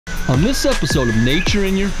On this episode of Nature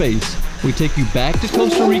in Your Face, we take you back to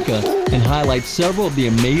Costa Rica and highlight several of the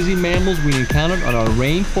amazing mammals we encountered on our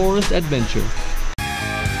rainforest adventure.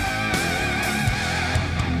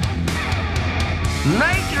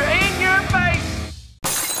 Nature in Your Face!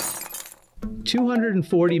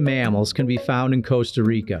 240 mammals can be found in Costa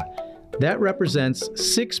Rica. That represents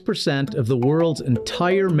 6% of the world's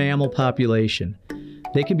entire mammal population.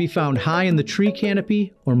 They can be found high in the tree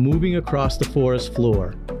canopy or moving across the forest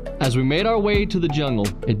floor. As we made our way to the jungle,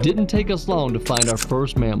 it didn't take us long to find our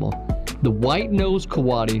first mammal, the white-nosed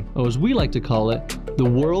coati, or as we like to call it, the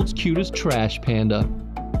world's cutest trash panda.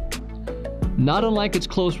 Not unlike its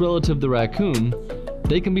close relative the raccoon,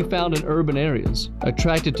 they can be found in urban areas,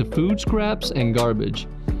 attracted to food scraps and garbage.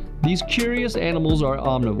 These curious animals are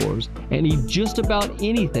omnivores and eat just about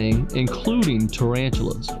anything, including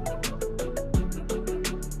tarantulas.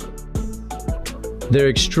 Their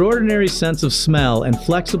extraordinary sense of smell and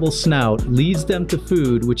flexible snout leads them to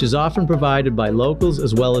food which is often provided by locals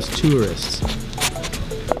as well as tourists.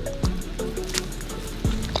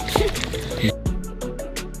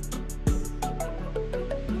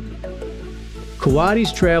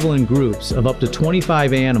 Coatis travel in groups of up to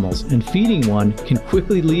 25 animals, and feeding one can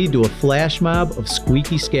quickly lead to a flash mob of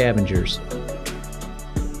squeaky scavengers.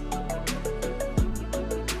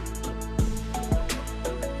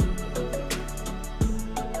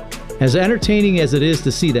 As entertaining as it is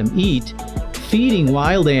to see them eat, feeding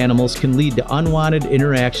wild animals can lead to unwanted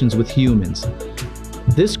interactions with humans.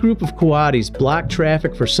 This group of coatis blocked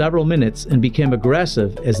traffic for several minutes and became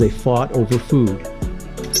aggressive as they fought over food.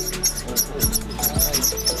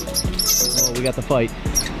 Oh, we got the fight.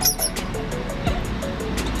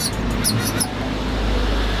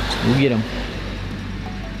 We'll get him.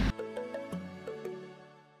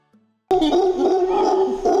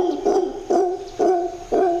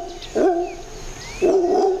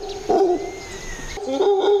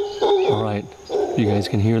 You guys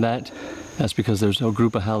can hear that? That's because there's a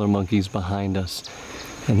group of howler monkeys behind us,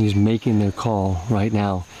 and he's making their call right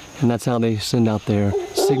now. And that's how they send out their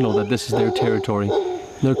signal that this is their territory.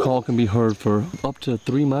 Their call can be heard for up to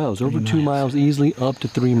 3 miles, over 2 miles easily, up to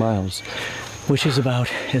 3 miles. Which is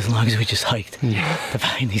about as long as we just hiked to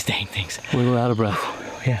find these dang things. We were out of breath.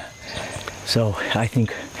 Yeah. So I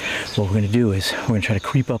think what we're going to do is we're going to try to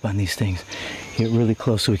creep up on these things, get really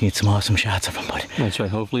close so we can get some awesome shots of them. But that's right.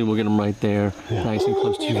 Hopefully we'll get them right there, nice and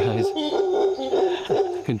close to you guys.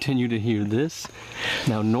 Continue to hear this.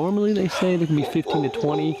 Now normally they say there can be 15 to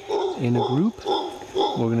 20 in a group.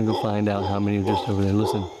 We're going to go find out how many are just over there.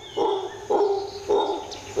 Listen.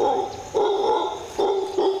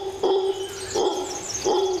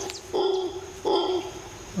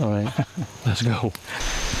 All right, let's go.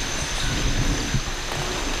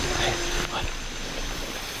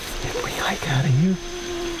 If we hike out of here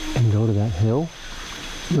and go to that hill,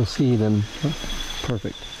 you'll see them.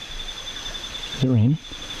 Perfect. Is it raining?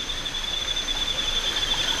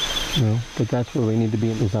 No, but that's where we need to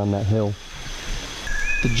be, is on that hill.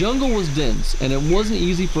 The jungle was dense, and it wasn't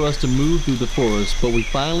easy for us to move through the forest, but we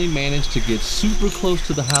finally managed to get super close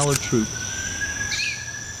to the howler troop.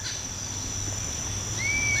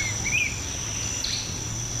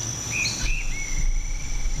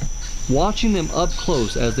 Watching them up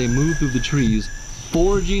close as they moved through the trees,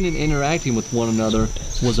 foraging and interacting with one another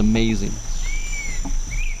was amazing.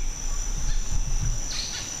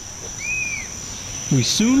 We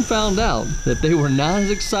soon found out that they were not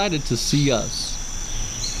as excited to see us.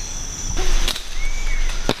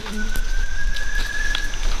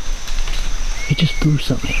 He just threw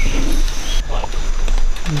something.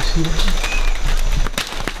 You see that?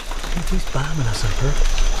 He's bombing us on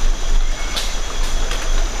purpose.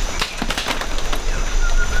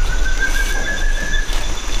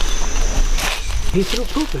 He threw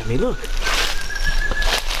poop at me, look.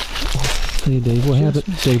 Hey Dave, what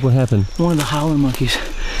happened? Dave, what happened? One of the howler monkeys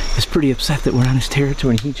is pretty upset that we're on his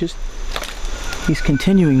territory, and he's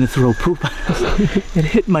continuing to throw poop at us. It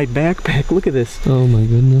hit my backpack, look at this. Oh my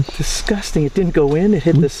goodness. Disgusting, it didn't go in, it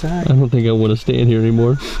hit the side. I don't think I want to stand here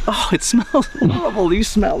ananymore. Oh, it smells horrible, do you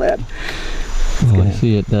smell that? I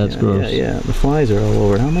see it, that's gross. Yeah, the flies are all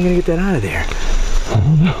over. How am I going to get that out of there? I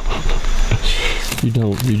don't know. You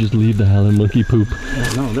don't. You just leave the howler monkey poop.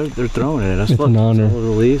 Yeah, no, they're throwing it at us. It's look, an honor. All over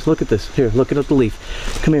the leaves. Look at this. Here, look at the leaf.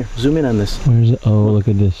 Come here. Zoom in on this. Where's it? Oh, look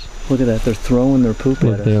at this. Look at that. They're throwing their poop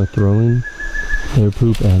at us. They are throwing their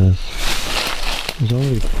poop at us. There's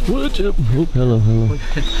already. What's up? Oh, hello, hello.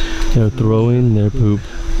 They're throwing their poop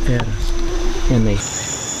at us. And they.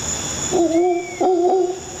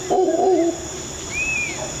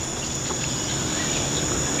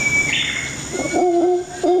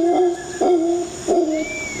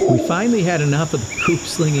 We finally had enough of the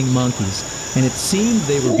poop-slinging monkeys, and it seemed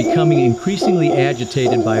they were becoming increasingly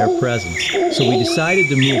agitated by our presence, so we decided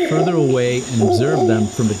to move further away and observe them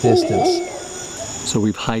from a distance. So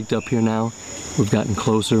we've hiked up here now. We've gotten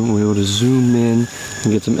closer and we were able to zoom in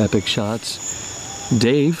and get some epic shots.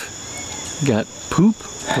 Dave got poop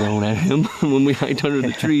thrown at him when we hiked under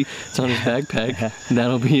the tree. It's on his backpack.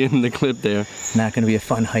 That'll be in the clip there. Not going to be a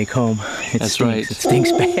fun hike home. That's right. It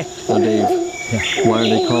stinks bad. Now Dave, why are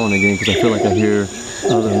they calling again? Because I feel like I hear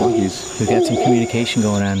other monkeys. We've got some communication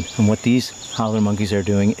going on, and what these howler monkeys are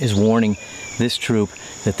doing is warning this troop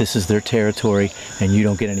that this is their territory, and you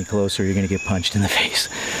don't get any closer, you're going to get punched in the face.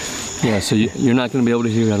 Yeah, so you're not going to be able to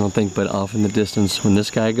hear, I don't think, but off in the distance, when this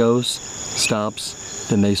guy goes, stops,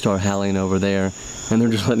 then they start howling over there, and they're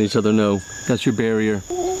just letting each other know, that's your barrier,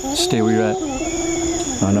 stay where you're at.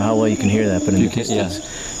 I don't know how well you can hear that, but in the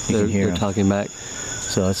distance, you can hear they're talking back.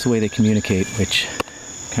 So that's the way they communicate, which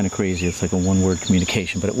kind of crazy. It's like a one-word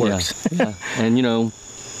communication, but it works. Yeah, and you know,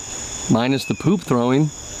 minus the poop throwing,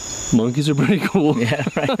 monkeys are pretty cool. Yeah,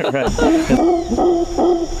 right.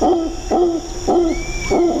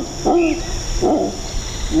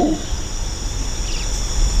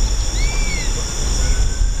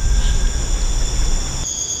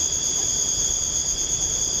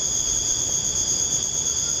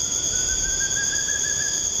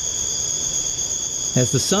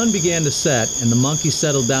 As the sun began to set and the monkeys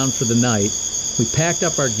settled down for the night, we packed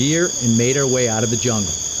up our gear and made our way out of the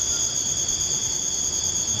jungle.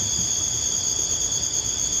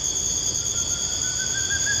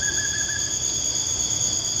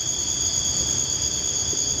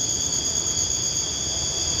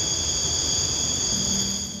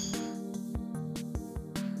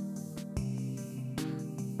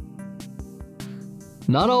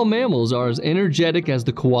 Not all mammals are as energetic as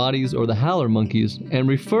the coatis or the howler monkeys, and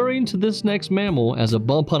referring to this next mammal as a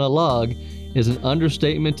bump on a log is an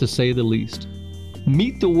understatement to say the least.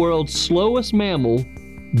 Meet the world's slowest mammal,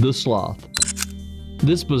 the sloth.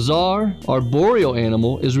 This bizarre, arboreal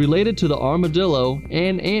animal is related to the armadillo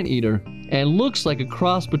and anteater, and looks like a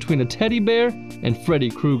cross between a teddy bear and Freddy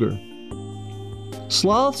Krueger.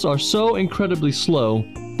 Sloths are so incredibly slow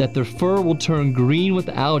that their fur will turn green with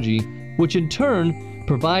algae, which in turn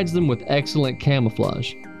provides them with excellent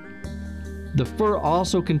camouflage. The fur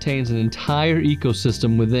also contains an entire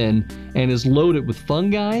ecosystem within and is loaded with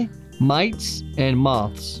fungi, mites, and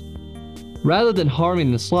moths. Rather than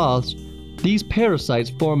harming the sloths, these parasites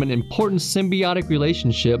form an important symbiotic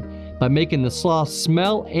relationship by making the sloths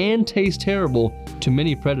smell and taste terrible to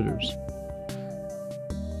many predators.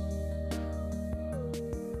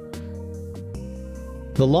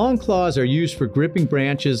 The long claws are used for gripping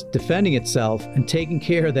branches, defending itself, and taking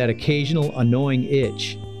care of that occasional annoying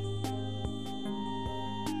itch.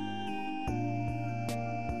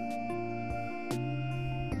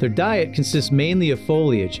 Their diet consists mainly of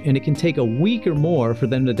foliage, and it can take a week or more for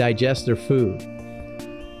them to digest their food.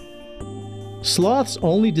 Sloths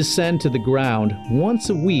only descend to the ground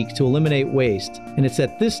once a week to eliminate waste, and it's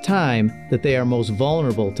at this time that they are most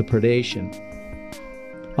vulnerable to predation.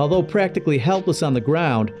 Although practically helpless on the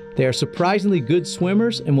ground, they are surprisingly good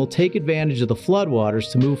swimmers and will take advantage of the floodwaters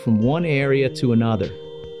to move from one area to another.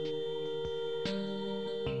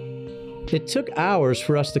 It took hours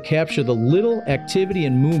for us to capture the little activity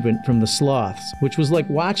and movement from the sloths, which was like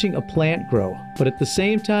watching a plant grow, but at the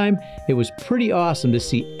same time, it was pretty awesome to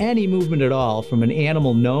see any movement at all from an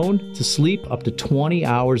animal known to sleep up to 20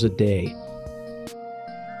 hours a day.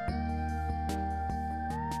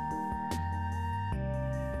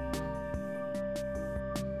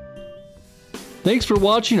 Thanks for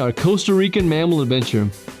watching our Costa Rican mammal adventure.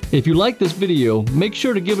 If you like this video, make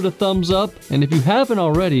sure to give it a thumbs up, and if you haven't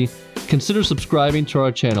already, consider subscribing to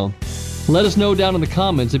our channel. Let us know down in the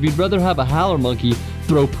comments if you'd rather have a howler monkey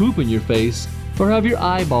throw poop in your face or have your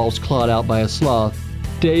eyeballs clawed out by a sloth.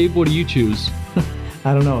 Dave, what do you choose?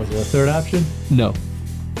 I don't know, is there a third option? No.